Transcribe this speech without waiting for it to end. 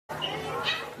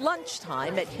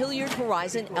Lunchtime at Hilliard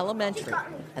Horizon Elementary,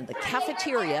 and the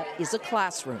cafeteria is a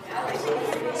classroom.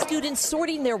 Students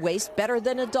sorting their waste better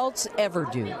than adults ever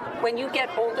do. When you get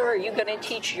older, are you going to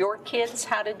teach your kids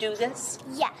how to do this?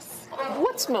 Yes.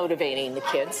 What's motivating the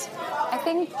kids? I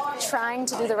think trying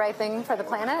to do the right thing for the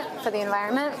planet, for the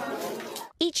environment.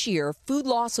 Each year, food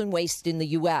loss and waste in the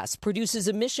U.S. produces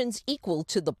emissions equal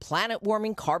to the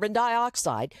planet-warming carbon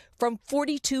dioxide from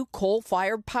 42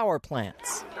 coal-fired power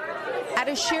plants. At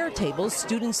a share table,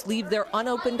 students leave their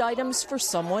unopened items for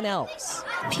someone else.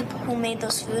 People who made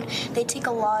those food, they take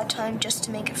a lot of time just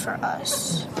to make it for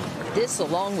us. This,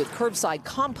 along with curbside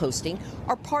composting,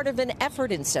 are part of an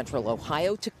effort in Central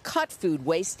Ohio to cut food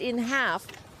waste in half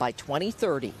by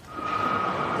 2030.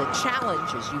 The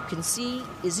challenge, as you can see,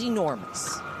 is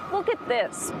enormous. Look at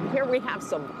this. Here we have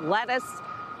some lettuce,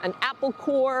 an apple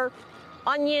core,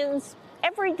 onions,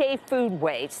 everyday food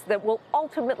waste that will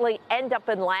ultimately end up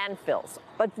in landfills.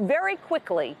 But very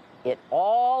quickly, it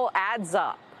all adds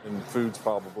up. And food's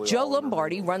probably Joe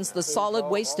Lombardi runs the Solid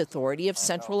Waste Authority of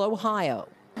Central Ohio.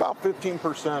 About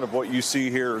 15% of what you see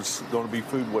here is going to be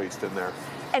food waste in there.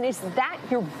 And is that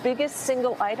your biggest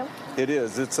single item? It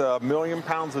is. It's 1 million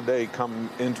pounds a day come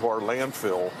into our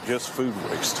landfill, just food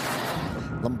waste.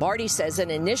 Lombardi says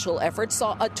an initial effort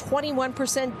saw a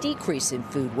 21% decrease in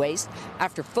food waste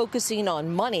after focusing on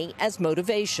money as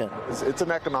motivation. It's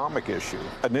an economic issue.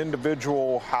 An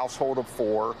individual household of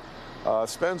 4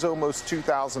 spends almost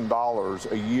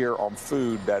 $2,000 a year on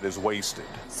food that is wasted.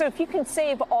 So if you can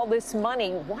save all this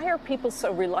money, why are people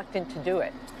so reluctant to do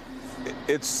it?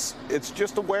 It's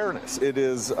just awareness. It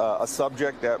is a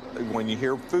subject that when you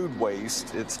hear food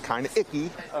waste, it's kind of icky.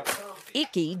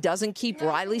 Icky doesn't keep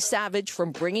Riley Savage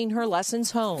from bringing her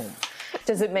lessons home.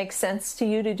 Does it make sense to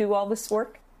you to do all this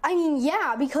work? I mean,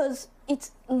 yeah, because it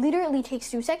literally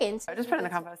takes 2 seconds. Just put it in the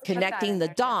compost. Connecting the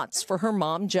dots for her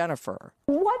mom, Jennifer.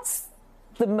 What's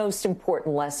the most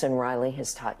important lesson Riley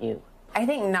has taught you? I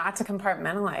think not to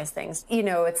compartmentalize things. You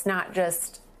know, it's not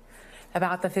just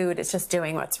about the food, it's just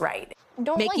doing what's right.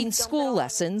 Making school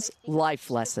lessons life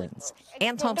lessons.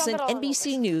 Anne Thompson,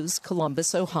 NBC News,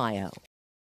 Columbus, Ohio.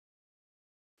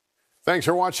 Thanks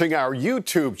for watching our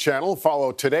YouTube channel.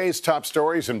 Follow today's top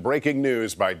stories and breaking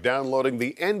news by downloading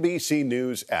the NBC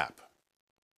News app.